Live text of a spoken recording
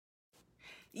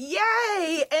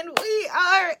Yay! And we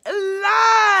are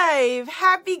live!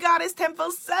 Happy Goddess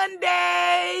Temple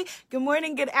Sunday! Good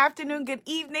morning, good afternoon, good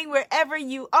evening, wherever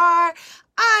you are.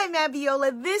 I'm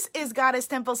Abiola. This is Goddess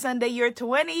Temple Sunday, your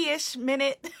 20-ish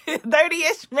minute,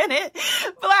 30-ish minute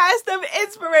blast of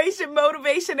inspiration,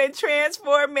 motivation, and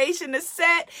transformation to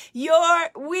set your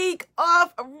week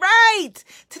off right.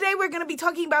 Today we're going to be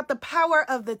talking about the power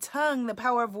of the tongue, the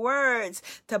power of words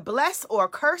to bless or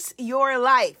curse your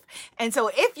life. And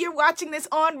so if you're watching this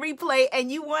on replay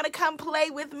and you want to come play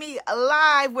with me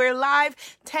live, we're live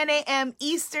 10 a.m.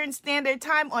 Eastern Standard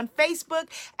Time on Facebook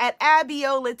at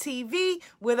Abiola TV,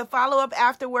 with a follow-up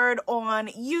afterward on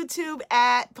YouTube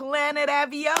at Planet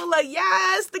Abiola.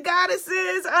 Yes, the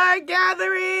goddesses are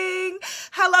gathering.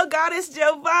 Hello, Goddess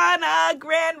Giovanna,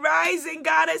 Grand Rising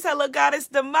Goddess. Hello, Goddess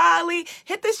Damali.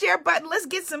 Hit the share button. Let's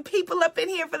get some people up in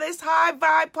here for this high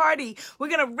vibe party. We're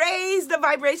going to raise the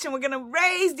vibration. We're going to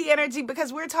raise the energy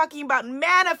because we're talking about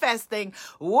manifesting.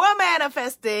 We're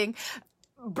manifesting,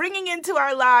 bringing into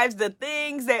our lives the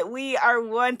things that we are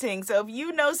wanting. So if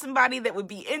you know somebody that would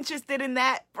be interested in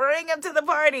that, bring them to the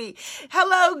party.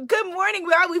 Hello, good morning.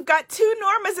 Well, we've got two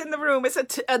Normas in the room.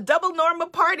 It's a double Norma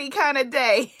party kind of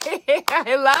day.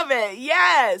 I love it.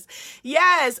 Yes.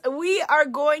 We are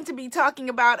going to be talking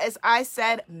about, as I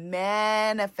said,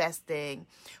 manifesting.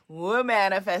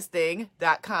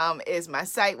 Womanifesting.com is my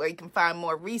site where you can find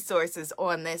more resources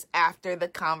on this after the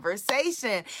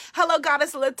conversation. Hello,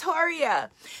 Goddess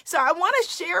Latoria. So I want to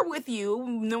share with you,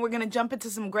 and then we're going to jump into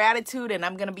some gratitude, and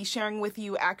I'm going to be sharing with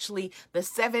you actually the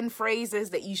 7 phrases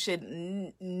that you should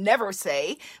never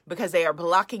say because they are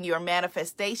blocking your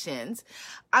manifestations.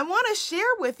 I want to share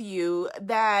with you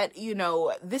that,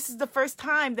 this is the first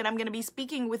time that I'm going to be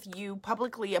speaking with you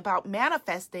publicly about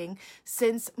manifesting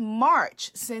since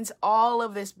March, since all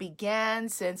of this began,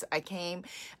 since I came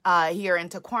here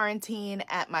into quarantine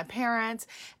at my parents'.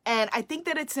 And I think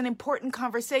that it's an important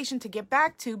conversation to get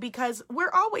back to because we're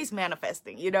always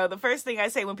manifesting. The first thing I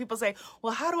say when people say,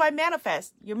 well, how do I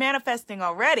manifest? You're manifesting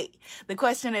already. The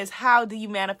question is, how do you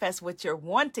manifest what you're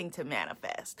wanting to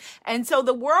manifest? And so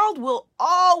the world will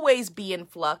always be in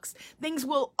flux. Things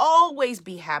will always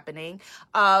be happening.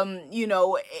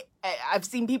 I've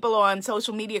seen people on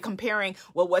social media comparing,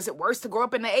 well, was it worse to grow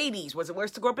up in the 80s? Was it worse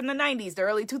to grow up in the 90s, the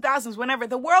early 2000s, whenever?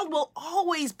 The world will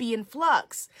always be in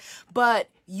flux. But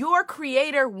your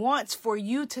creator wants for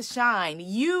you to shine.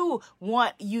 You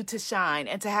want you to shine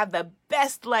and to have the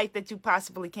best life that you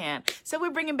possibly can. So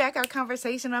we're bringing back our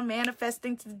conversation on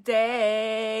manifesting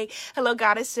today. Hello,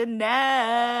 Goddess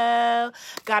Chanel.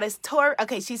 Goddess Tor.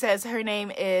 Okay, she says her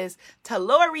name is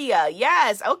Taloria.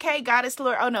 Yes. Okay, Goddess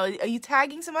Taloria. Oh, no. Are you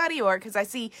tagging somebody? Or because I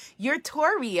see you're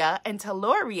Toria and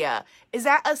Taloria. Is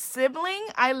that a sibling?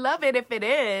 I love it if it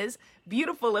is.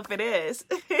 Beautiful if it is.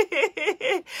 All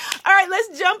right,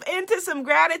 let's jump into some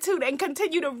gratitude and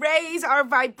continue to raise our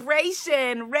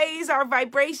vibration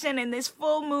in this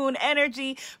full moon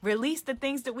energy. Release the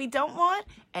things that we don't want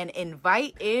and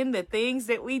invite in the things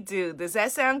that we do. Does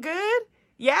that sound good?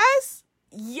 Yes?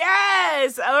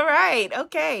 Yes. All right.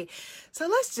 Okay. So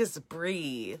let's just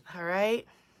breathe. All right.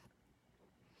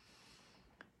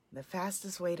 The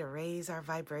fastest way to raise our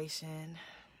vibration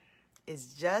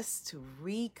is just to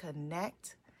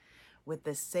reconnect with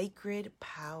the sacred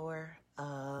power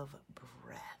of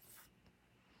breath.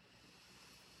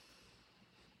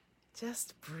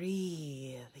 Just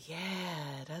breathe.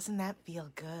 Yeah, doesn't that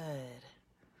feel good?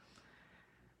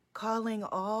 Calling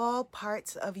all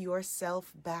parts of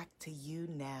yourself back to you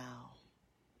now.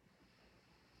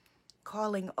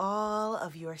 Calling all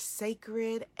of your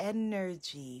sacred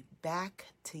energy back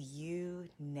to you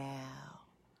now.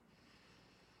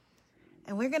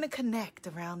 And we're going to connect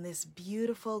around this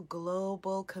beautiful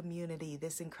global community,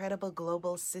 this incredible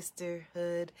global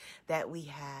sisterhood that we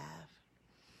have.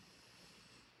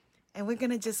 And we're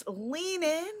going to just lean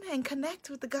in and connect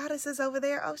with the goddesses over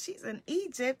there. Oh, she's in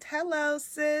Egypt. Hello,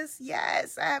 sis.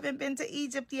 Yes, I haven't been to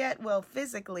Egypt yet. Well,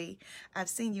 physically, I've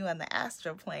seen you on the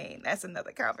astral plane. That's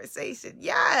another conversation.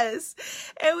 Yes.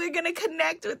 And we're going to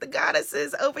connect with the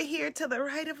goddesses over here to the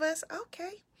right of us.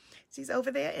 Okay. She's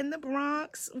over there in the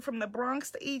Bronx, from the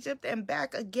Bronx to Egypt and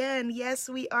back again. Yes,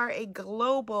 we are a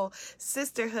global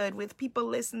sisterhood with people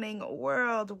listening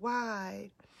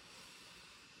worldwide.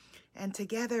 And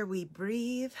together we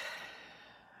breathe.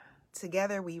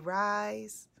 Together we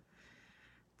rise.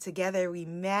 Together we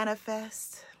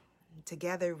manifest.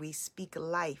 Together we speak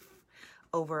life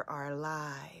over our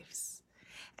lives.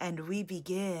 And we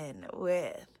begin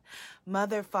with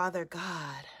Mother, Father,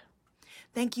 God.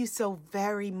 Thank you so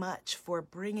very much for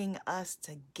bringing us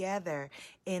together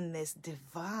in this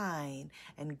divine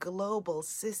and global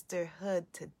sisterhood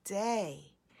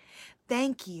today.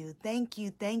 Thank you, thank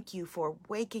you, thank you for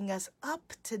waking us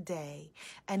up today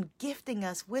and gifting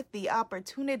us with the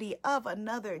opportunity of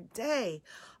another day.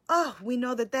 Oh, we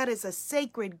know that that is a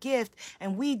sacred gift,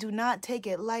 and we do not take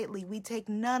it lightly. We take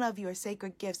none of your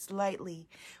sacred gifts lightly.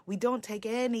 We don't take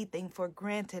anything for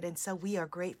granted, and so we are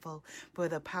grateful for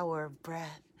the power of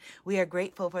breath. We are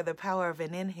grateful for the power of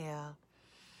an inhale.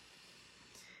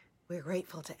 We're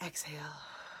grateful to exhale.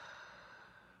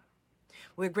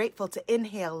 We're grateful to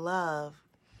inhale love.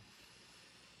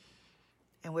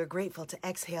 And we're grateful to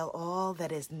exhale all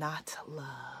that is not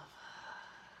love.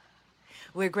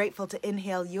 We're grateful to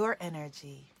inhale your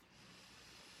energy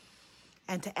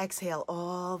and to exhale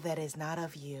all that is not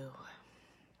of you.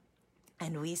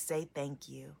 And we say thank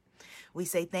you. We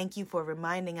say thank you for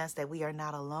reminding us that we are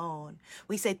not alone.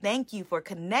 We say thank you for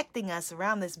connecting us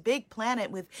around this big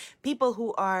planet with people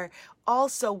who are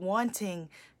also wanting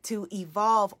to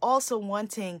evolve, also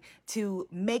wanting to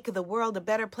make the world a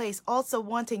better place, also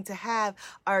wanting to have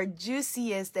our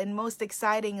juiciest and most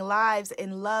exciting lives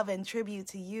in love and tribute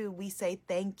to you. We say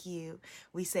thank you.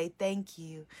 We say thank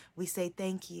you. We say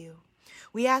thank you.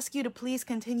 We ask you to please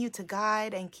continue to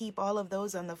guide and keep all of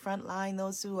those on the front line,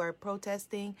 those who are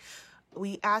protesting.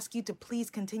 We ask you to please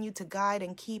continue to guide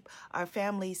and keep our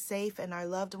families safe and our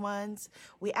loved ones.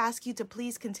 We ask you to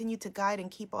please continue to guide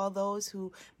and keep all those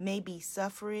who may be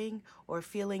suffering or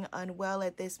feeling unwell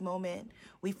at this moment.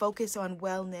 We focus on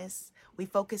wellness. We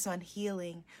focus on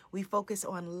healing. We focus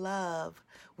on love.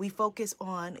 We focus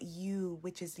on you,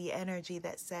 which is the energy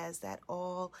that says that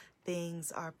all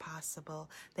things are possible.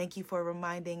 Thank you for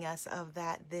reminding us of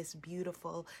that this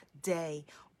beautiful day.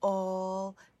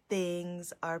 All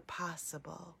things are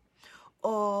possible.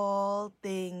 All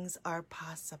things are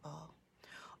possible.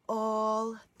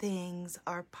 All things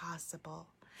are possible.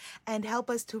 And help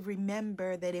us to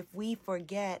remember that if we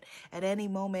forget at any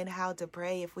moment how to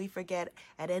pray, if we forget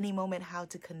at any moment how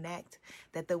to connect,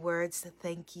 that the words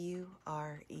thank you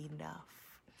are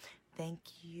enough. Thank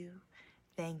you,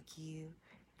 thank you,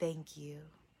 thank you.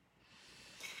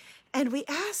 And we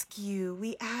ask you,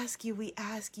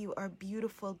 our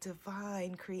beautiful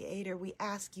divine creator. We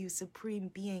ask you, supreme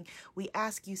being. We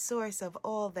ask you, source of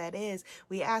all that is.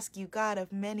 We ask you, God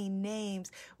of many names.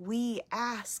 We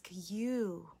ask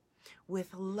you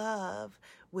with love,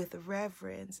 with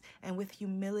reverence, and with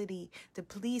humility to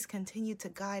please continue to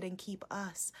guide and keep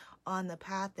us on the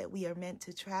path that we are meant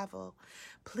to travel.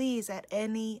 Please, at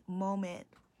any moment,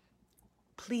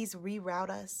 please reroute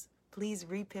us. Please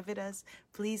repivot us.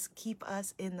 Please keep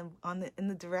us in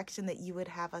the direction that you would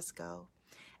have us go.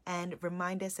 And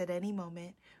remind us at any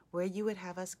moment where you would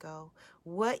have us go,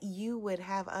 what you would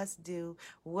have us do,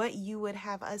 what you would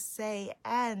have us say,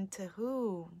 and to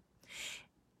whom.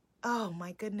 Oh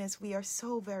my goodness, we are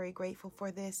so very grateful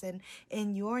for this. And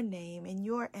in your name, in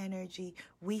your energy,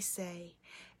 we say,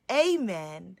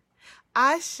 Amen.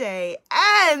 Ashe,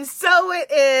 and so it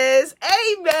is.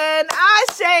 Amen.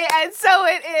 Ashe, and so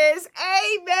it is.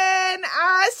 Amen.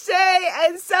 Ashe,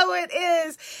 and so it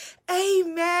is.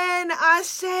 Amen.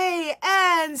 Ashe,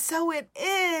 and so it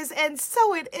is. And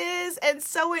so it is. And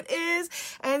so it is.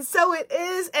 And so it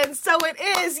is. And so it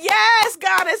is. Yes,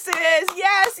 goddesses.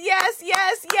 Yes, yes,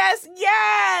 yes, yes,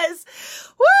 yes.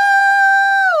 Woo!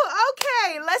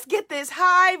 Okay, let's get this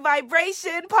high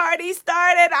vibration party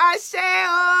started. Ashe.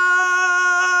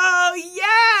 Oh,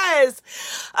 yes.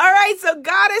 All right, so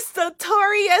Goddess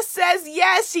Sotoria says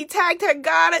yes. She tagged her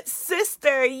goddess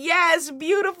sister. Yes,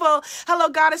 beautiful. Hello,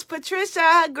 Goddess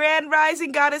Patricia, Grand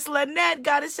Rising, Goddess Lynette,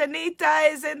 Goddess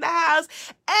Shanita is in the house,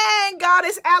 and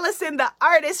Goddess Allison, the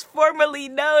artist formerly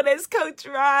known as Coach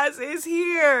Roz, is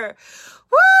here.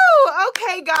 Woo!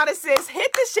 Okay, goddesses,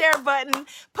 hit the share button.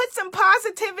 Put some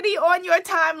positivity on your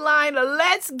timeline.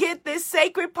 Let's get this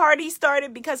sacred party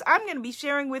started because I'm going to be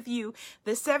sharing with you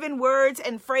the 7 words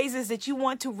and phrases that you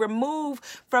want to remove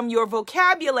from your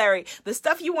vocabulary. The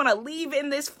stuff you want to leave in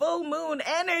this full moon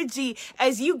energy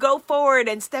as you go forward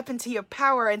and step into your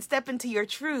power and step into your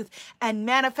truth and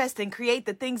manifest and create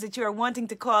the things that you are wanting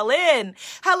to call in.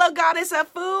 Hello, Goddess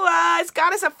Afua. It's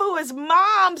Goddess Afua's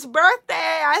mom's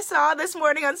birthday. I saw this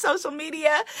morning on social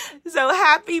media. So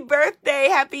happy birthday,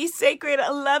 happy sacred,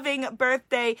 loving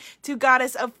birthday to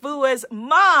Goddess Afua's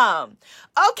mom.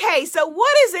 Okay, so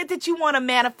what is it that you want to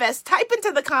manifest? Type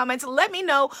into the comments. Let me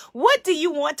know, what do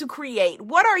you want to create?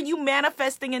 What are you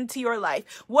manifesting into your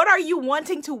life? What are you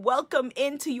wanting to welcome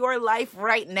into your life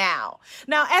right now?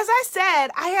 Now, as I said,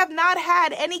 I have not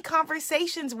had any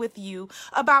conversations with you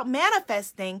about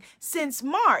manifesting since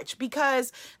March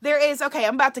because there is, okay,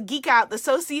 I'm about to geek out, the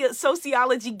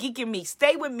sociology geek in me.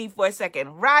 Stay with me for a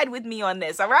second. Ride with me on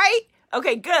this, all right?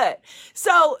 Okay, good.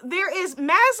 So there is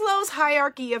Maslow's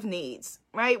hierarchy of needs,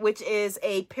 right? Which is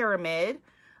a pyramid.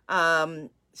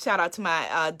 Shout out to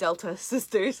my Delta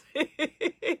sisters,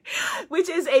 which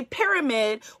is a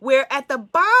pyramid where at the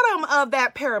bottom of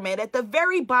that pyramid, at the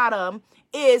very bottom,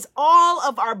 is all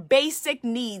of our basic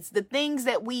needs, the things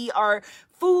that we are: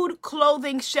 food,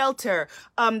 clothing, shelter,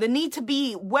 the need to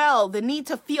be well, the need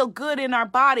to feel good in our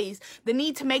bodies, the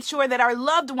need to make sure that our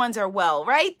loved ones are well,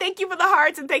 right? Thank you for the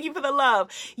hearts and thank you for the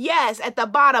love. Yes, at the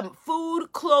bottom,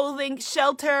 food, clothing,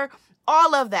 shelter,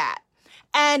 all of that.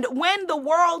 And when the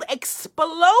world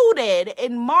exploded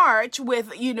in March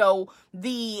with,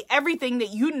 the everything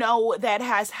that that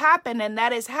has happened and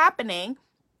that is happening,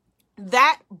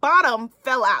 that bottom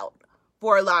fell out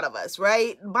for a lot of us,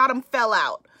 right? Bottom fell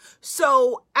out.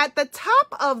 So at the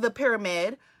top of the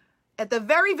pyramid, at the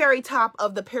very, very top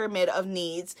of the pyramid of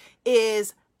needs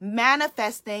is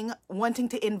manifesting, wanting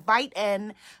to invite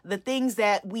in the things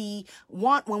that we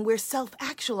want when we're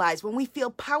self-actualized, when we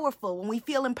feel powerful, when we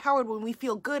feel empowered, when we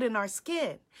feel good in our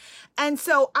skin. And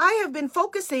so I have been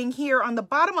focusing here on the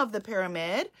bottom of the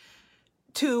pyramid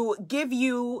to give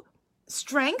you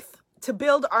strength, to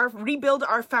rebuild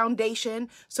our foundation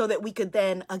so that we could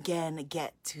then again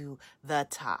get to the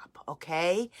top,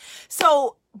 okay?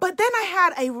 So, but then I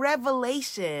had a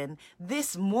revelation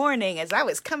this morning as I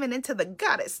was coming into the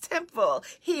Goddess Temple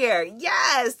here,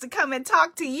 yes, to come and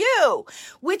talk to you,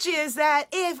 which is that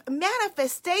if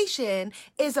manifestation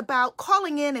is about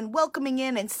calling in and welcoming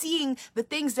in and seeing the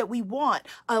things that we want,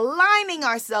 aligning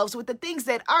ourselves with the things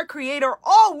that our Creator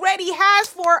already has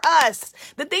for us,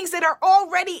 the things that are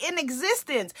already in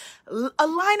existence,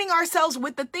 aligning ourselves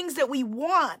with the things that we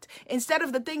want instead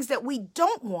of the things that we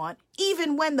don't want,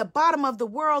 even when the bottom of the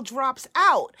world drops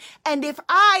out. And if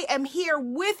I am here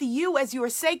with you as your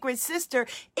sacred sister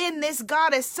in this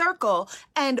goddess circle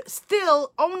and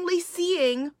still only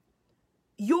seeing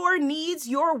your needs,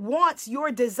 your wants,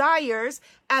 your desires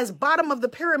as bottom of the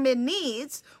pyramid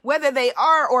needs, whether they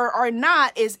are or are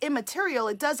not is immaterial,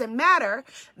 it doesn't matter,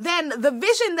 then the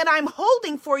vision that I'm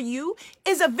holding for you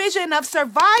is a vision of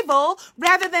survival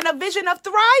rather than a vision of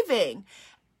thriving.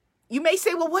 You may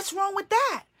say, well, what's wrong with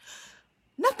that?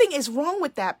 Nothing is wrong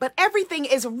with that, but everything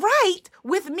is right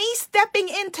with me stepping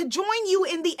in to join you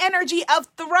in the energy of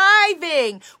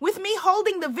thriving, with me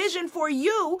holding the vision for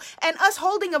you and us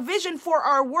holding a vision for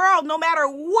our world, no matter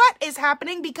what is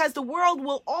happening, because the world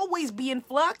will always be in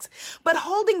flux, but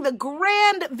holding the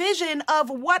grand vision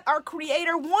of what our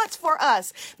Creator wants for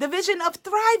us, the vision of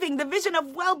thriving, the vision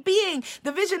of well-being,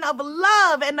 the vision of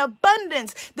love and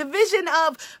abundance, the vision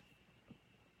of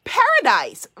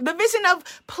paradise, the vision of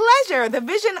pleasure, the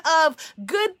vision of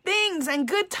good things and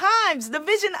good times, the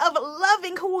vision of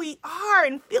loving who we are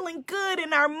and feeling good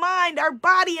in our mind, our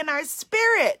body, and our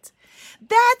spirit.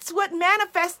 That's what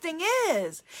manifesting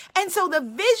is. And so the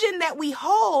vision that we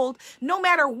hold, no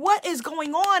matter what is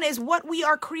going on, is what we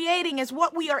are creating, is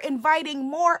what we are inviting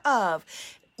more of.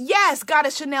 Yes,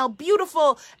 Goddess Chanel,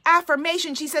 beautiful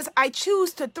affirmation. She says, I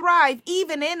choose to thrive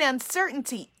even in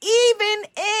uncertainty. Even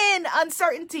in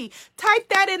uncertainty. Type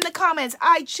that in the comments.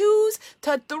 I choose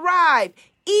to thrive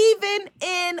even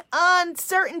in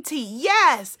uncertainty.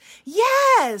 Yes,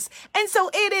 yes. And so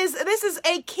this is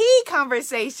a key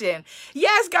conversation.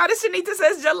 Yes, Goddess Shanita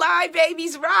says, July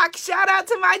babies rock. Shout out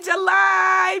to my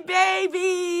July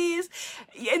babies.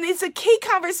 And it's a key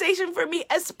conversation for me,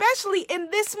 especially in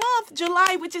this month,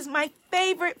 July, which is my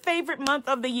favorite month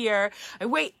of the year. I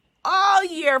wait all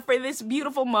year for this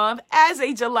beautiful month as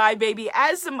a July baby,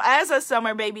 as a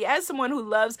summer baby, as someone who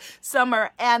loves summer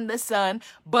and the sun.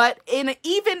 But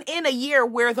even in a year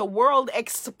where the world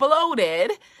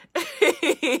exploded,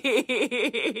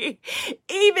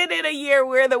 even in a year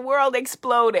where the world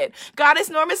exploded. Goddess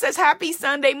Norma says, happy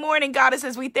Sunday morning,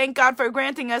 goddesses. We thank God for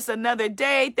granting us another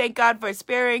day. Thank God for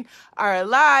sparing our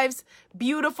lives.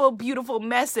 Beautiful, beautiful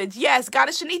message. Yes,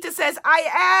 Goddess Shanita says,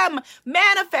 I am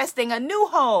manifesting a new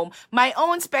home, my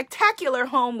own spectacular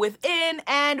home within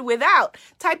and without.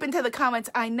 Type into the comments,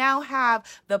 I now have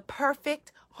the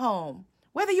perfect home.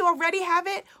 Whether you already have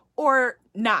it or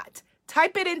not,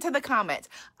 Type it into the comments.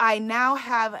 I now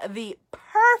have the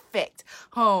perfect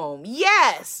home.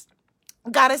 Yes.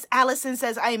 Goddess Allison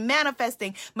says, I am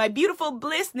manifesting my beautiful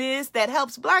blissness that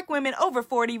helps Black women over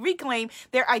 40 reclaim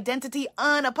their identity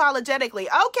unapologetically.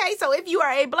 Okay, so if you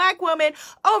are a Black woman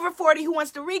over 40 who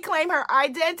wants to reclaim her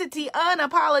identity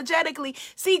unapologetically,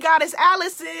 see Goddess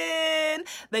Allison,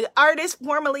 the artist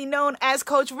formerly known as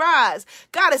Coach Roz.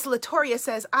 Goddess Latoria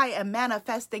says, I am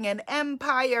manifesting an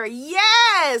empire.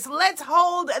 Yes, let's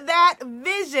hold that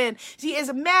vision. She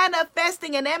is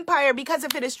manifesting an empire because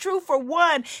if it is true for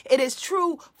one, it is true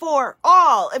for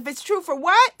all. If it's true for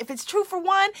what? If it's true for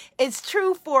one, it's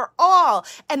true for all.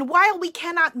 And while we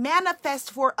cannot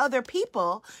manifest for other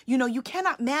people, you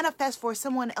cannot manifest for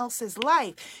someone else's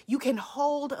life. You can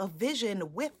hold a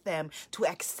vision with them to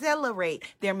accelerate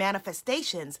their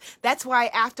manifestations. That's why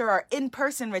after our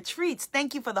in-person retreats,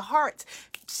 thank you for the hearts.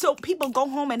 So people go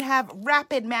home and have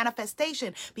rapid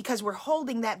manifestation because we're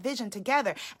holding that vision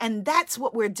together. And that's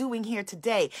what we're doing here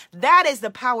today. That is the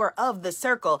power of the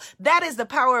circle. That is the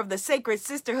power of the sacred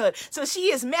sisterhood. So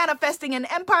she is manifesting an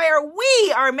empire.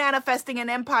 We are manifesting an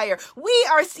empire. We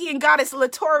are seeing Goddess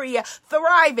Latoria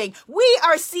thriving. We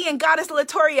are seeing Goddess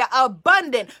Latoria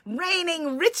abundant,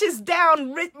 raining riches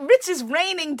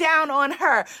raining down on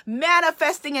her,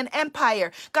 manifesting an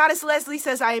empire. Goddess Leslie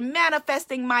says, I am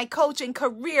manifesting my coaching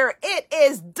career. It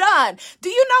is done. Do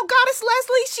you know Goddess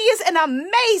Leslie? She is an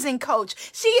amazing coach.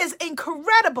 She is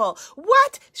incredible.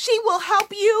 What? She will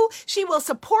help you. She will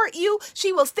support you.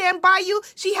 She will stand by you.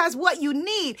 She has what you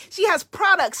need. She has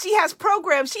products. She has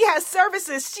programs. She has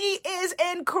services. She is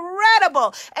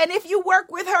incredible. And if you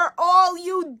work with her, all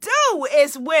you do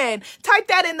is win. Type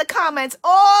that in the comments.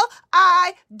 All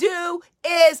I do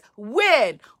is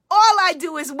win. All I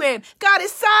do is win.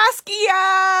 Goddess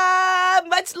Saskia.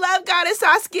 Much love, Goddess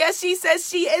Saskia. She says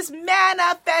she is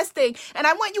manifesting. And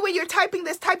I want you, when you're typing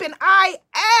this, type in I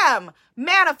am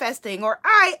manifesting, or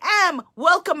I am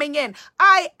welcoming in.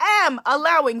 I am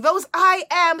allowing. Those I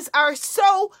ams are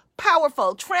so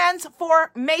powerful,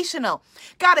 transformational.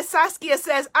 Goddess Saskia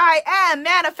says, I am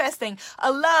manifesting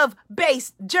a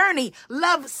love-based journey,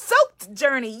 love-soaked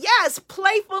journey. Yes,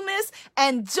 playfulness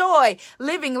and joy,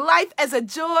 living life as a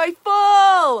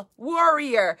joyful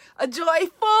warrior,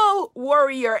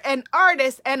 an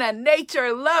artist, and a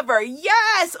nature lover.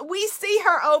 Yes, we see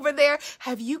her over there.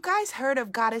 Have you guys heard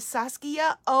of Goddess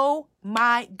Saskia? Oh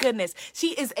my goodness.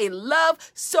 She is a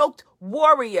love-soaked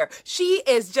warrior. She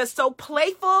is just so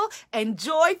playful and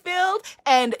joy-filled,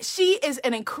 and she is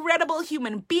an incredible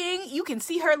human being. You can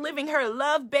see her living her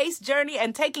love-based journey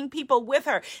and taking people with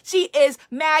her. She is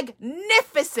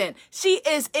magnificent. She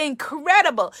is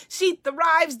incredible. She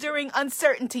thrives during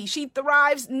uncertainty. She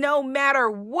thrives no matter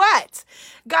what.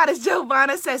 Goddess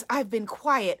Giovanna says, I've been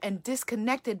quiet and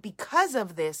disconnected because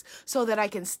of this so that I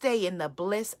can stay in the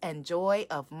bliss and joy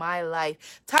of my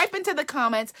life. Type into the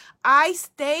comments, I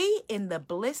stay in the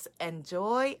bliss and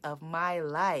joy of my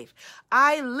life.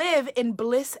 I live in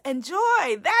bliss and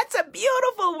joy. That's a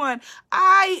beautiful one.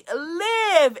 I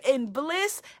live in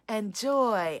bliss and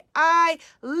joy. I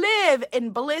live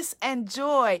in bliss and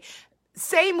joy.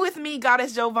 Same with me,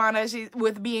 Goddess Giovanna,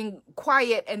 with being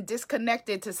quiet and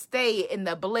disconnected to stay in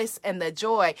the bliss and the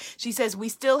joy. She says, we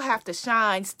still have to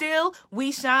shine. Still,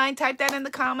 we shine. Type that in the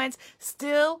comments.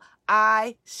 Still,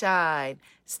 I shine.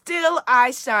 Still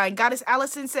I shine. Goddess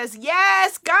Allison says,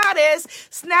 yes, Goddess,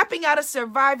 snapping out of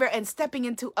survivor and stepping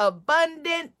into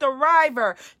abundant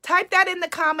thriver. Type that in the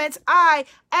comments. I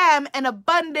am an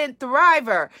abundant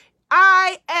thriver.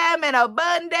 I am an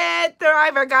abundant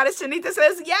thriver. Goddess Shanita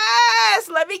says, yes,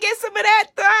 let me get some of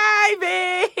that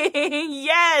thriving.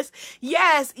 Yes,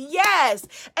 yes, yes.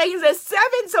 And the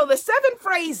seven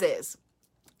phrases.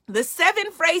 The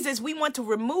 7 phrases we want to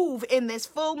remove in this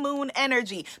full moon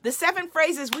energy. The 7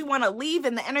 phrases we want to leave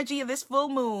in the energy of this full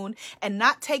moon and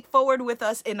not take forward with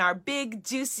us in our big,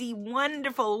 juicy,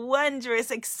 wonderful,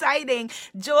 wondrous, exciting,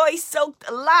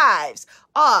 joy-soaked lives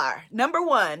are, number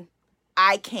 1,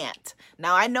 I can't.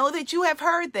 Now, I know that you have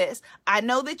heard this. I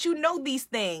know that you know these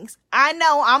things. I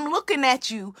know I'm looking at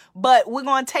you, but we're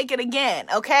going to take it again,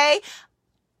 okay?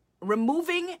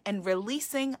 Removing and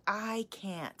releasing, I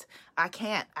can't. I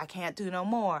can't do no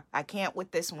more. I can't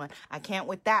with this one. I can't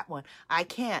with that one. I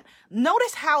can't.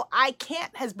 Notice how I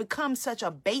can't has become such a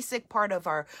basic part of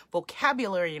our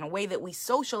vocabulary in a way that we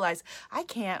socialize. I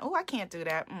can't. Oh, I can't do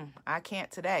that. I can't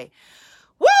today.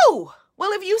 Woo!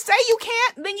 Well, if you say you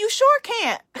can't, then you sure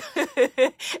can't.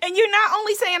 And you're not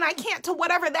only saying I can't to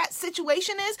whatever that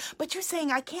situation is, but you're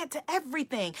saying I can't to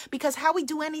everything, because how we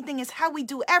do anything is how we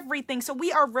do everything. So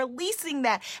we are releasing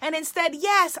that. And instead,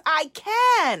 yes, I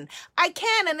can.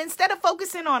 And instead of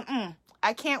focusing on,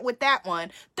 I can't with that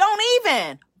one. Don't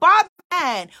even bother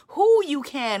who you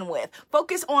can with.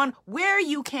 Focus on where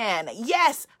you can.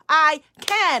 Yes, I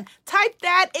can. Type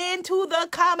that into the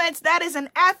comments. That is an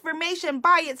affirmation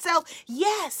by itself.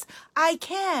 Yes, I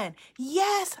can.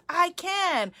 Yes, I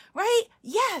can. Right?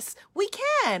 Yes, we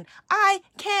can. I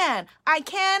can. I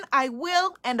can, I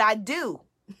will, and I do.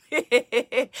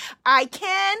 I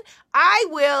can, I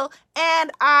will,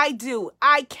 and I do.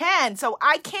 I can. So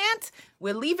I can't.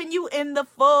 We're leaving you in the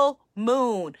full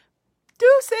moon.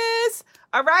 Deuces.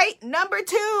 All right. Number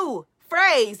 2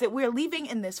 phrase that we're leaving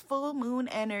in this full moon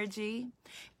energy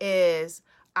is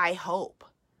I hope.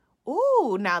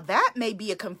 Ooh, now that may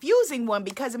be a confusing one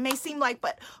because it may seem like,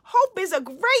 but hope is a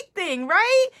great thing,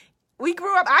 right?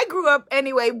 I grew up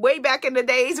anyway, way back in the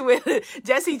days with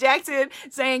Jesse Jackson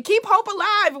saying, keep hope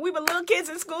alive. And we were little kids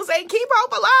in school saying, keep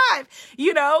hope alive.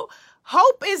 You know,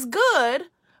 hope is good.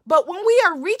 But when we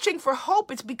are reaching for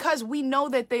hope, it's because we know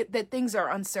that things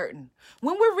are uncertain.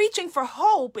 When we're reaching for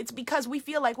hope, it's because we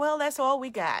feel like, well, that's all we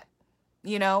got.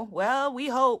 You know, well, we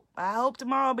hope. I hope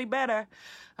tomorrow will be better.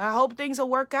 I hope things will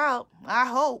work out. I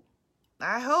hope.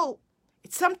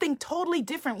 It's something totally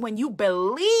different when you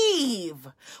believe,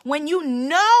 when you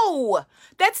know.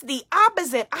 That's the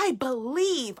opposite. I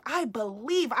believe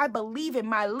in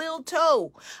my little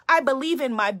toe. I believe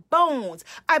in my bones.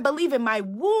 I believe in my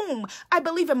womb. I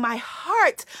believe in my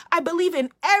heart. I believe in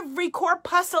every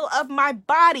corpuscle of my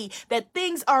body that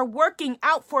things are working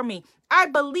out for me. I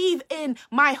believe in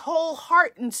my whole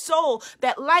heart and soul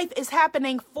that life is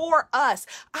happening for us.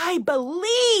 I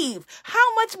believe.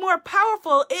 How much more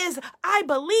powerful is I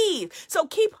believe? So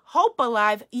keep hope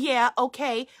alive. Yeah,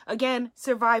 okay. Again,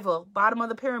 survival, bottom of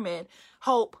the pyramid.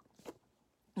 Hope.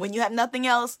 When you have nothing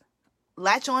else,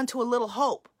 latch on to a little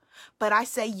hope. But I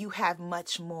say you have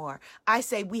much more. I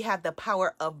say we have the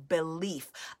power of belief.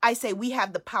 I say we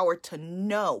have the power to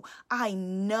know. I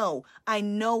know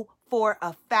for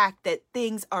a fact that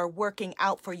things are working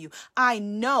out for you. I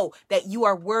know that you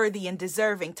are worthy and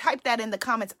deserving. Type that in the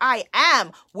comments. I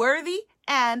am worthy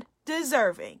and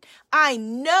deserving. I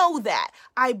know that.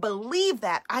 I believe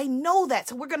that. I know that.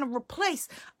 So we're going to replace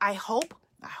I hope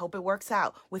it works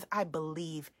out with I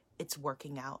believe it's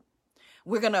working out.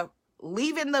 We're going to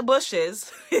leave in the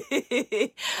bushes.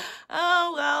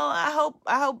 Oh, well,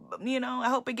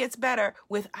 I hope it gets better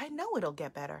with I know it'll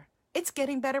get better. It's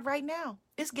getting better right now.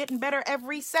 It's getting better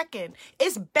every second.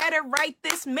 It's better right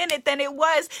this minute than it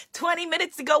was 20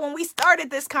 minutes ago when we started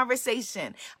this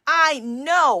conversation. I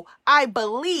know, I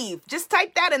believe. Just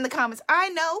type that in the comments. I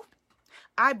know,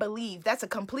 I believe. That's a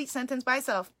complete sentence by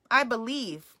itself. I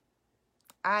believe.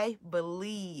 I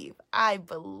believe.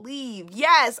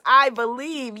 Yes, I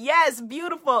believe. Yes,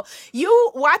 beautiful.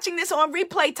 You watching this on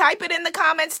replay, type it in the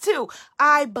comments too.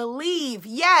 I believe.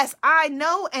 Yes, I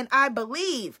know and I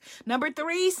believe. Number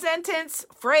 3 sentence,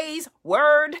 phrase,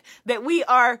 word that we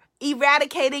are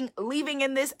eradicating, leaving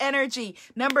in this energy.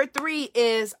 Number 3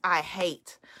 is I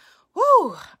hate.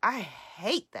 Whoo, I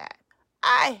hate that.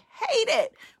 I hate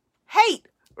it. Hate,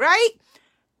 right?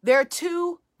 There are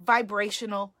 2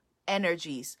 vibrational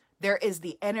energies. There is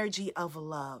the energy of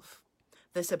love,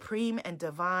 the supreme and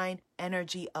divine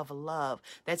energy of love.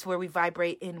 That's where we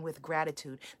vibrate in with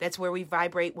gratitude. That's where we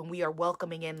vibrate when we are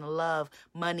welcoming in love,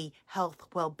 money, health,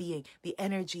 well-being, the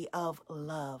energy of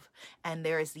love. And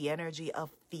there is the energy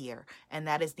of fear, and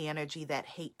that is the energy that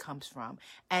hate comes from.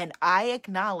 And I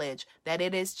acknowledge that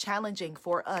it is challenging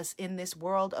for us in this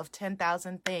world of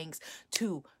 10,000 things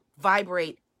to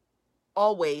vibrate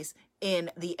always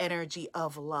in the energy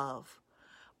of love.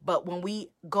 But when we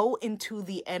go into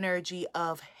the energy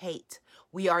of hate,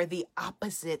 we are the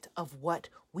opposite of what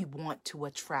we want to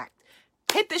attract.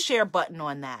 Hit the share button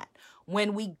on that.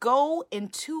 When we go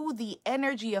into the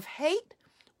energy of hate,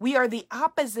 we are the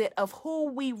opposite of who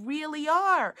we really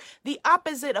are, the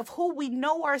opposite of who we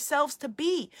know ourselves to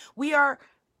be. We are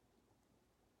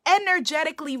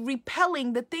energetically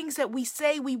repelling the things that we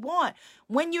say we want.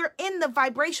 When you're in the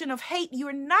vibration of hate,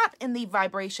 you're not in the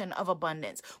vibration of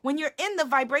abundance. When you're in the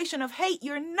vibration of hate,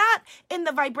 you're not in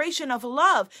the vibration of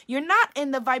love. You're not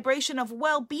in the vibration of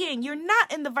well-being. You're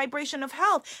not in the vibration of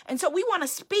health. And so we want to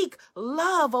speak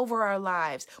love over our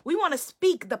lives. We want to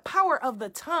speak the power of the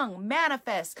tongue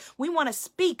manifest. We want to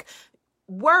speak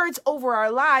words over our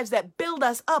lives that build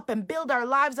us up and build our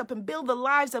lives up and build the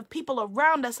lives of people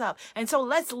around us up. And so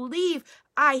let's leave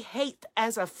I hate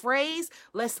as a phrase.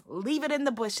 Let's leave it in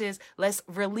the bushes. Let's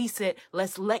release it.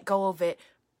 Let's let go of it.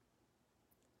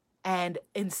 And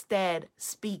instead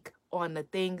speak on the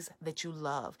things that you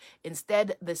love.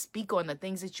 Instead, speak on the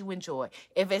things that you enjoy.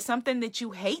 If it's something that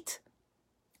you hate,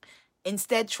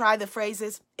 instead try the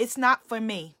phrases, it's not for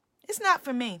me. It's not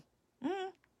for me.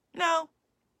 No.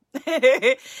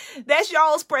 That's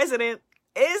y'all's president.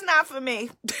 It's not for me.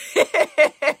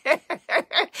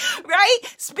 Right?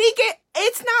 Speak it.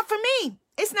 It's not for me.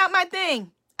 It's not my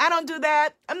thing. I don't do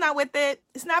that. I'm not with it.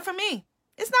 It's not for me.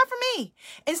 It's not for me.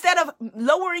 Instead of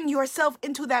lowering yourself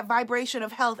into that vibration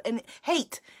of health and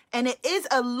hate, and it is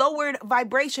a lowered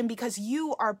vibration because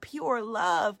you are pure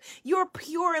love. You're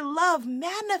pure love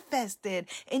manifested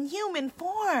in human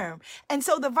form. And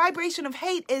so the vibration of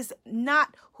hate is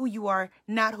not who you are,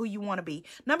 not who you want to be.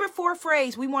 Number 4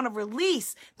 phrase we want to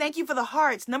release. Thank you for the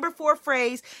hearts. Number 4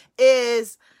 phrase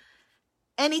is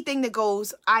anything that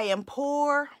goes, I am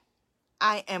poor,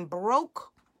 I am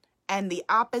broke, and the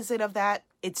opposite of that,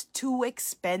 it's too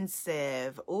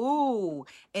expensive. Ooh,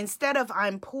 instead of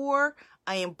I'm poor,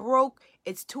 I am broke,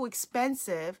 it's too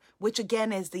expensive, which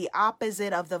again is the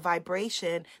opposite of the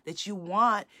vibration that you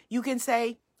want. You can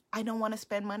say, I don't want to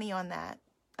spend money on that.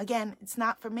 Again, it's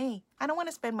not for me. I don't want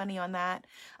to spend money on that.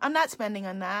 I'm not spending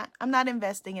on that. I'm not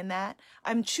investing in that.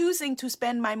 I'm choosing to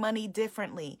spend my money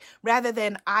differently rather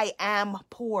than I am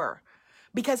poor.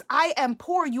 Because I am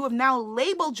poor, you have now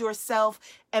labeled yourself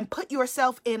and put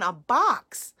yourself in a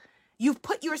box. You've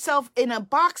put yourself in a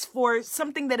box for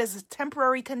something that is a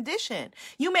temporary condition.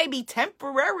 You may be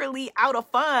temporarily out of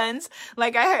funds.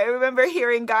 Like I remember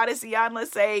hearing Goddess Iyanla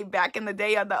say back in the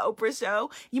day on the Oprah show,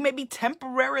 you may be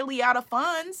temporarily out of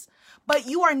funds, but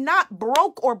you are not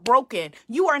broke or broken.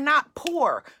 You are not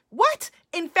poor. What?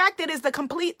 In fact, it is the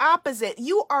complete opposite.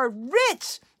 You are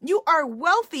rich. You are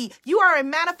wealthy. You are a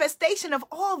manifestation of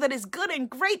all that is good and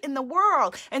great in the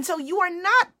world. And so you are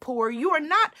not poor. You are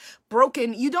not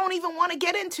broken. You don't even want to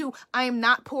get into, I am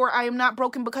not poor. I am not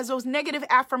broken, because those negative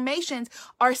affirmations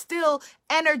are still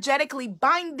energetically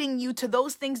binding you to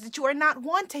those things that you are not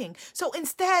wanting. So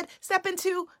instead, step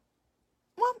into,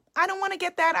 well, I don't want to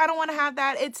get that. I don't want to have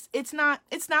that. It's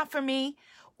not for me.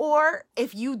 Or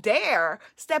if you dare,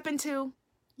 step into,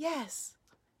 yes,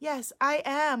 I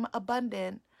am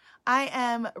abundant. I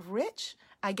am rich.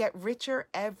 I get richer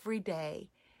every day.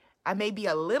 I may be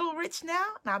a little rich now,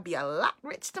 and I'll be a lot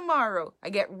rich tomorrow. I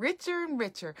get richer and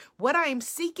richer. What I am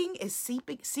seeking is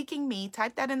seeking me.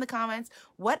 Type that in the comments.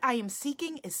 What I am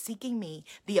seeking is seeking me.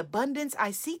 The abundance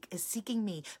I seek is seeking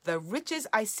me. The riches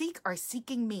I seek are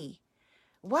seeking me.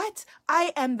 What?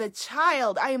 I am the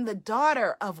child. I am the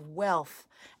daughter of wealth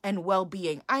and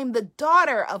well-being. I am the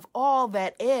daughter of all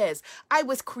that is. I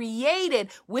was created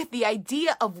with the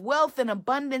idea of wealth and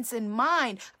abundance in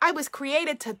mind. I was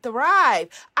created to thrive.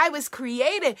 I was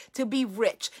created to be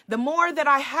rich. The more that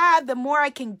I have, the more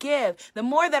I can give. The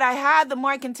more that I have, the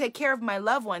more I can take care of my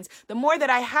loved ones. The more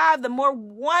that I have, the more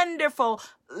wonderful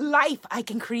life I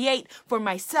can create for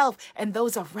myself and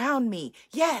those around me.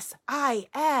 Yes, I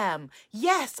am.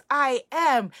 Yes, I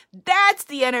am. That's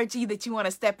the energy that you want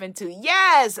to step into.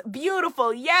 Yes,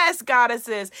 beautiful. Yes,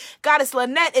 goddesses. Goddess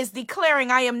Lynette is declaring,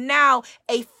 I am now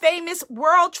a famous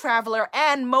world traveler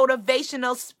and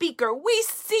motivational speaker. We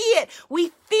see it.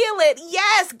 We feel it.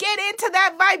 Yes, get into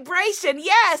that vibration.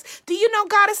 Yes. Do you know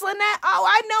Goddess Lynette? Oh,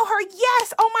 I know her.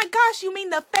 Yes. Oh my gosh, you mean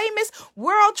the famous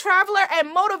world traveler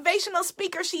and motivational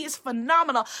speaker? She is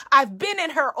phenomenal. I've been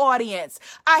in her audience.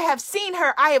 I have seen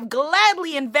her. I have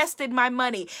gladly invested my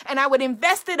money, and I would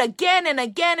invest it again and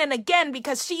again and again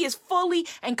because she is fully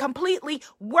and completely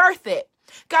worth it.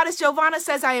 Goddess Giovanna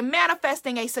says, I am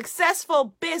manifesting a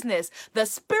successful business, the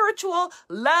Spiritual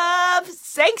Love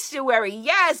Sanctuary.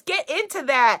 Yes, get into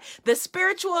that. The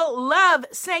Spiritual Love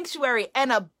Sanctuary, an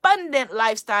abundant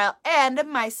lifestyle, and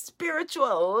my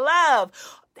spiritual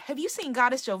love. Have you seen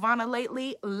Goddess Giovanna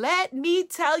lately? Let me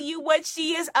tell you what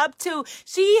she is up to.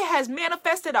 She has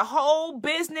manifested a whole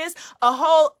business, a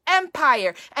whole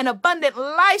empire, an abundant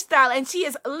lifestyle, and she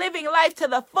is living life to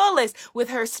the fullest with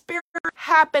her spirit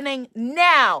happening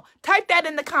now. Type that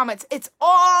in the comments. It's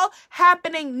all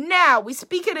happening now. We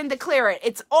speak it and declare it.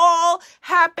 It's all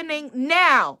happening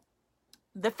now.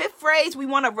 The 5th phrase we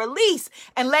want to release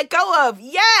and let go of.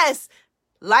 Yes.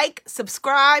 Like,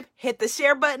 subscribe, hit the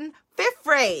share button. 5th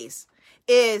phrase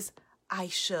is I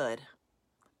should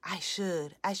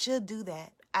do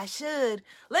that. I should.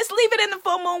 Let's leave it in the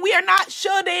full moon. We are not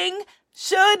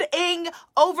shoulding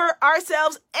over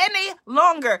ourselves any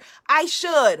longer. I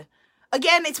should.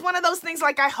 Again, it's one of those things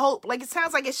like I hope. Like it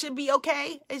sounds like it should be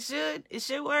okay. It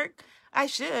should work. I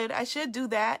should do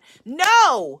that.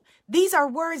 No! These are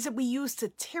words that we use to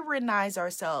tyrannize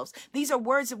ourselves. These are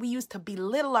words that we use to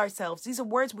belittle ourselves. These are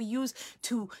words we use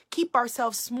to keep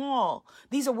ourselves small.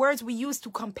 These are words we use to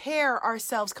compare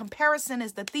ourselves. Comparison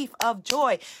is the thief of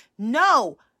joy.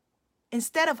 No!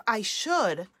 Instead of I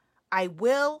should, I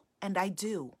will and I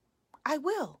do. I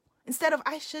will. Instead of,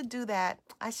 I should do that,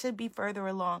 I should be further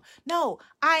along. No,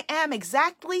 I am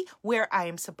exactly where I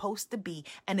am supposed to be.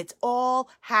 And it's all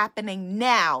happening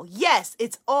now. Yes,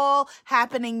 it's all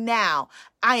happening now.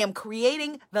 I am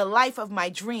creating the life of my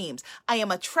dreams. I am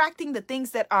attracting the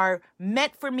things that are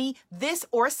meant for me, this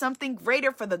or something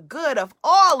greater for the good of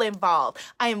all involved.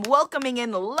 I am welcoming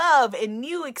in love in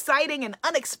new, exciting, and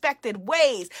unexpected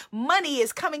ways. Money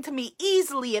is coming to me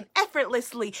easily and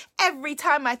effortlessly every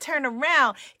time I turn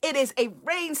around. It is a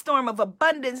rainstorm of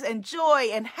abundance and joy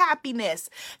and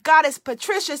happiness. Goddess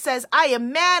Patricia says, I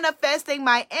am manifesting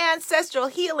my ancestral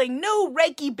healing, new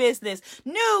Reiki business,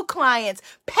 new clients,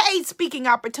 paid speaking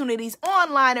opportunities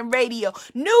online and radio,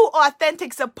 new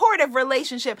authentic supportive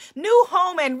relationship, new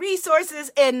home and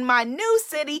resources in my new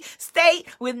city, state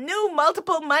with new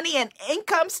multiple money and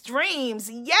income streams.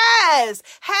 Yes.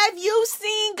 Have you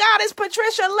seen Goddess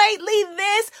Patricia lately?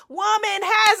 This woman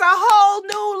has a whole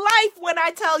new life when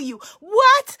I tell you.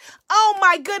 What? Oh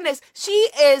my goodness. She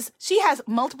has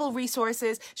multiple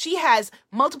resources. She has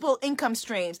multiple income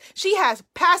streams. She has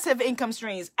passive income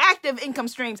streams, active income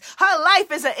streams. Her life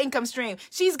is an income stream.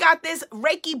 She's got this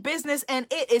Reiki business and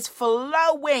it is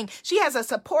flowing. She has a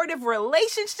supportive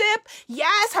relationship.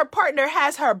 Yes, her partner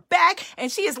has her back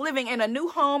and she is living in a new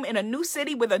home, in a new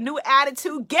city with a new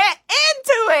attitude. Get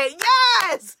into it.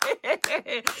 Yes.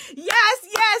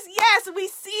 Yes. We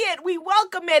see it. We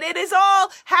welcome it. It is all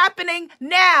happening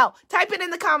now. Type it in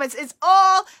the comments. It's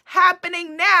all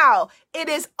happening now. It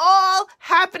is all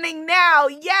happening now.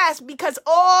 Yes, because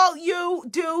all you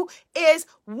do is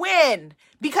win.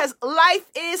 Because life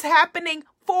is happening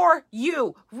for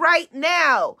you right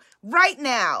now. Right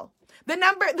now.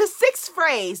 The sixth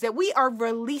phrase that we are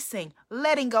releasing,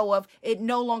 letting go of, it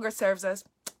no longer serves us,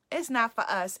 it's not for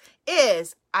us,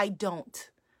 is I don't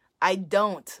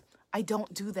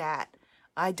do that.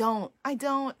 I don't.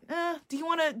 Do you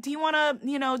want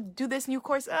to, do this new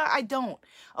course? I don't.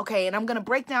 Okay. And I'm going to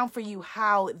break down for you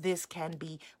how this can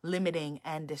be limiting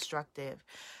and destructive.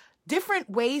 Different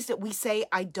ways that we say,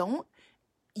 I don't.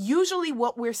 Usually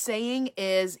what we're saying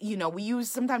is,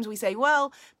 sometimes we say,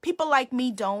 well, people like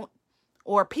me don't,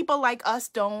 or people like us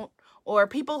don't, or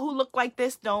people who look like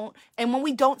this don't. And when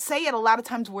we don't say it, a lot of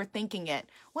times we're thinking it.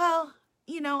 Well,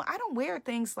 I don't wear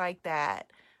things like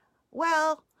that.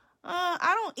 Well,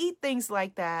 I don't eat things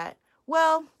like that.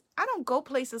 Well, I don't go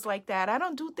places like that. I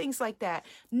don't do things like that.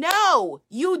 No,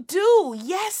 you do.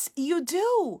 Yes, you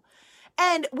do.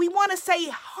 And we want to say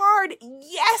hard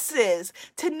yeses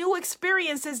to new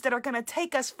experiences that are going to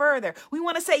take us further. We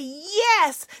want to say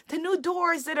yes to new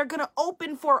doors that are going to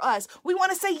open for us. We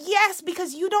want to say yes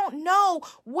because you don't know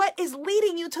what is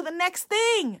leading you to the next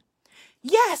thing.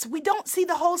 Yes, we don't see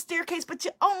the whole staircase, but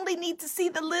you only need to see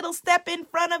the little step in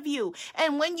front of you.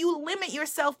 And when you limit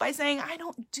yourself by saying, I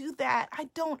don't do that, I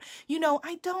don't eat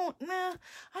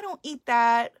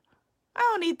that. I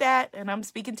don't eat that. And I'm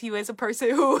speaking to you as a person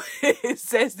who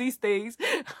says these things.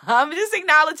 I'm just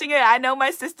acknowledging it. I know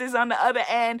my sister's on the other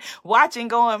end watching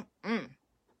going,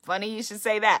 funny you should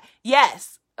say that.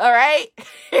 Yes. All right.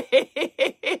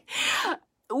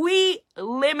 We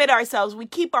limit ourselves. We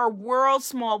keep our world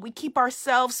small. We keep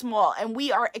ourselves small, and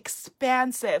we are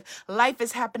expansive. Life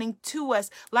is happening to us.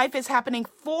 Life is happening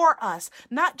for us,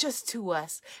 not just to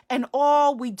us. And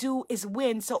all we do is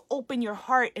win. So open your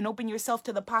heart and open yourself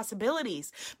to the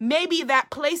possibilities. Maybe that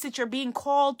place that you're being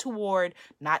called toward,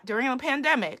 not during a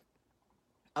pandemic,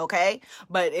 okay,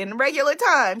 but in regular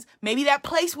times, maybe that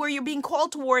place where you're being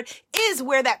called toward is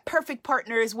where that perfect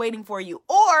partner is waiting for you,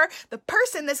 or the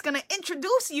person that's going to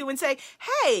introduce you and say,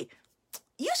 hey,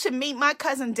 you should meet my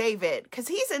cousin David because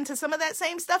he's into some of that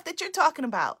same stuff that you're talking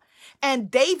about. And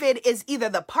David is either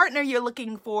the partner you're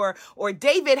looking for, or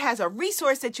David has a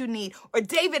resource that you need, or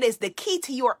David is the key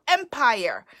to your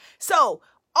empire. So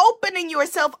opening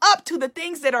yourself up to the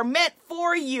things that are meant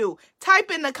for you. Type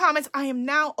in the comments, I am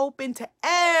now open to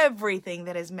everything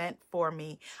that is meant for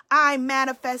me. I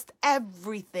manifest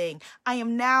everything. I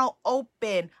am now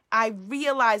open. I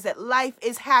realize that life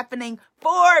is happening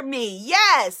for me.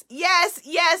 Yes.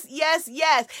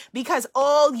 Because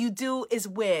all you do is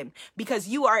win. Because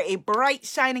you are a bright,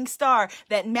 shining star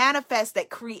that manifests, that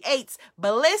creates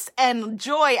bliss and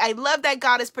joy. I love that,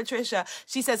 Goddess Patricia.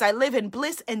 She says, I live in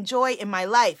bliss and joy in my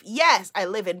life. Yes, I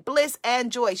live in bliss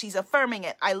and joy. She's affirming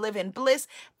it. I live in bliss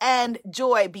and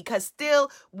joy because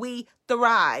still we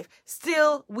thrive.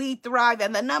 Still we thrive.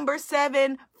 And the number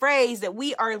 7 phrase that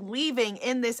we are leaving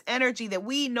in this energy that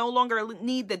we no longer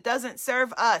need, that doesn't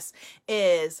serve us,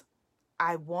 is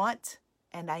I want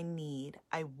and I need.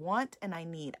 I want and I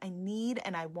need. I need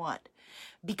and I want.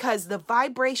 Because the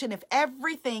vibration, if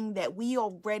everything that we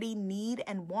already need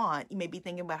and want, you may be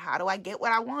thinking about, how do I get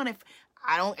what I want if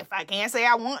I can't say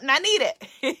I want and I need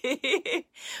it?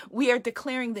 We are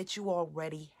declaring that you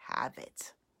already have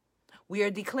it. We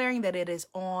are declaring that it is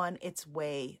on its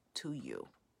way to you.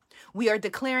 We are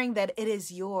declaring that it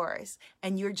is yours,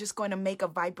 and you're just going to make a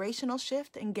vibrational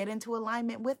shift and get into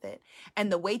alignment with it.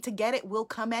 And the way to get it will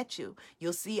come at you.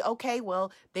 You'll see, okay,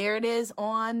 well, there it is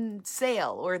on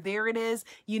sale, or there it is,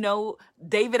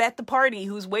 David at the party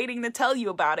who's waiting to tell you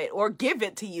about it, or give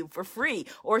it to you for free,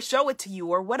 or show it to you,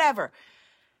 or whatever.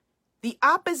 The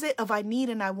opposite of I need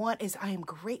and I want is I am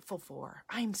grateful for.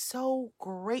 I'm so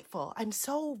grateful. I'm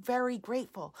so very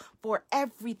grateful for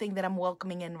everything that I'm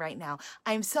welcoming in right now.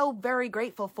 I'm so very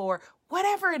grateful for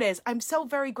whatever it is. I'm so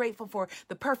very grateful for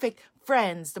the perfect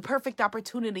friends, the perfect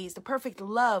opportunities, the perfect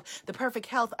love, the perfect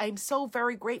health. I'm so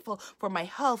very grateful for my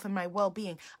health and my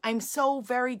well-being. I'm so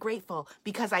very grateful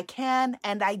because I can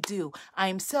and I do.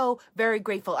 I'm so very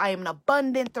grateful. I am an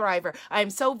abundant thriver. I'm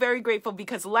so very grateful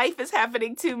because life is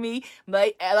happening to me.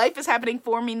 Life is happening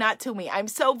for me, not to me. I'm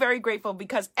so very grateful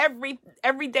because every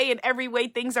day in every way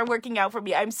things are working out for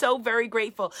me. I'm so very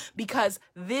grateful because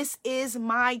this is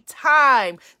my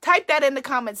time. Type that in the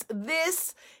comments.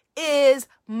 This is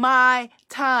my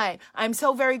time. I'm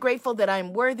so very grateful that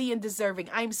I'm worthy and deserving.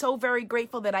 I'm so very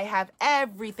grateful that I have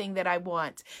everything that I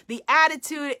want. The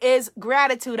attitude is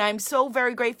gratitude. I'm so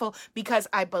very grateful because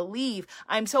I believe.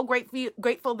 I'm so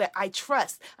grateful that I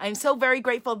trust. I'm so very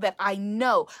grateful that I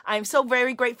know. I'm so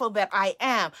very grateful that I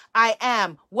am. I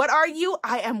am. What are you?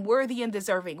 I am worthy and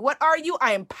deserving. What are you?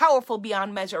 I am powerful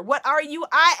beyond measure. What are you?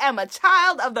 I am a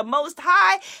child of the Most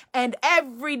High, and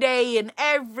every day in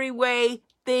every way,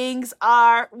 things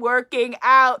are working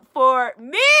out for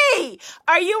me.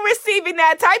 Are you receiving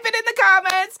that? Type it in the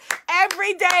comments.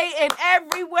 Every day in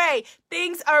every way,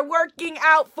 things are working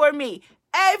out for me.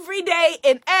 Every day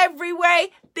in every way,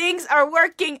 things are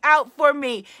working out for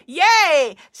me.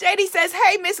 Yay! Shady says,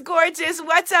 hey, Miss Gorgeous,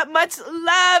 what's up? Much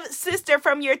love, sister,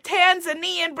 from your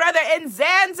Tanzanian brother in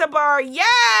Zanzibar.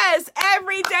 Yes!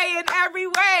 Every day in every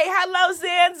way. Hello,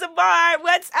 Zanzibar.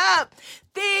 What's up?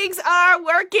 Things are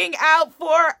working out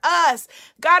for us.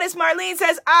 Goddess Marlene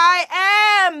says, I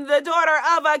am the daughter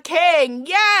of a king.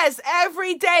 Yes,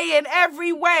 every day in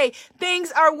every way,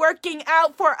 things are working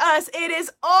out for us. It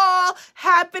is all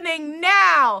happening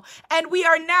now. And we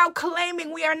are now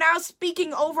claiming, we are now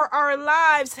speaking over our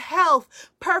lives, health,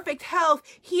 perfect health,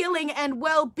 healing, and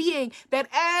well-being, that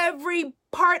every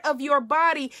part of your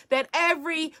body, that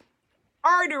every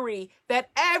artery,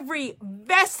 that every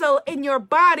vessel in your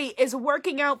body is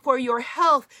working out for your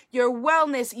health, your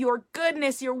wellness, your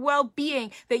goodness, your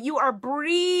well-being, that you are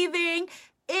breathing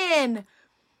in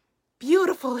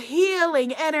beautiful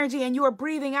healing energy and you are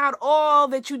breathing out all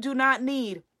that you do not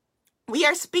need. We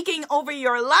are speaking over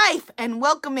your life and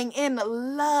welcoming in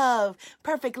love,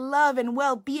 perfect love and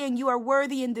well-being. You are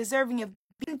worthy and deserving of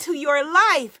into your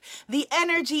life, the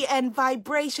energy and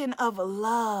vibration of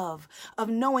love, of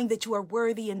knowing that you are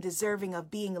worthy and deserving of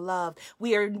being loved.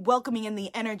 We are welcoming in the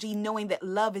energy, knowing that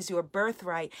love is your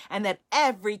birthright and that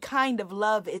every kind of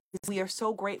love is. We are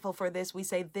so grateful for this. We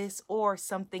say this or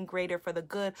something greater for the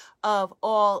good of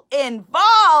all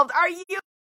involved. Are you?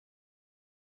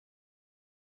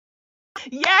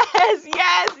 Yes,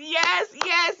 yes, yes,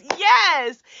 yes,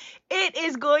 yes. It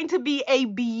is going to be a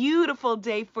beautiful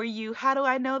day for you. How do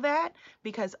I know that?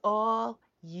 Because all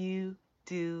you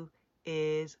do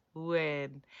is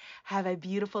win. Have a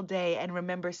beautiful day, and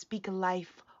remember, speak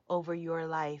life over your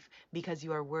life because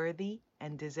you are worthy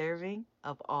and deserving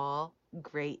of all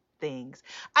great things.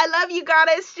 I love you,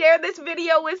 Goddess. Share this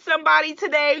video with somebody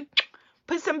today.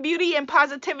 Put some beauty and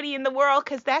positivity in the world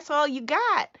because that's all you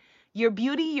got. Your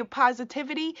beauty, your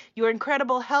positivity, your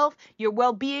incredible health, your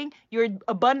well-being, your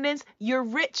abundance, you're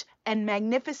rich and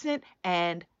magnificent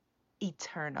and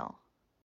eternal.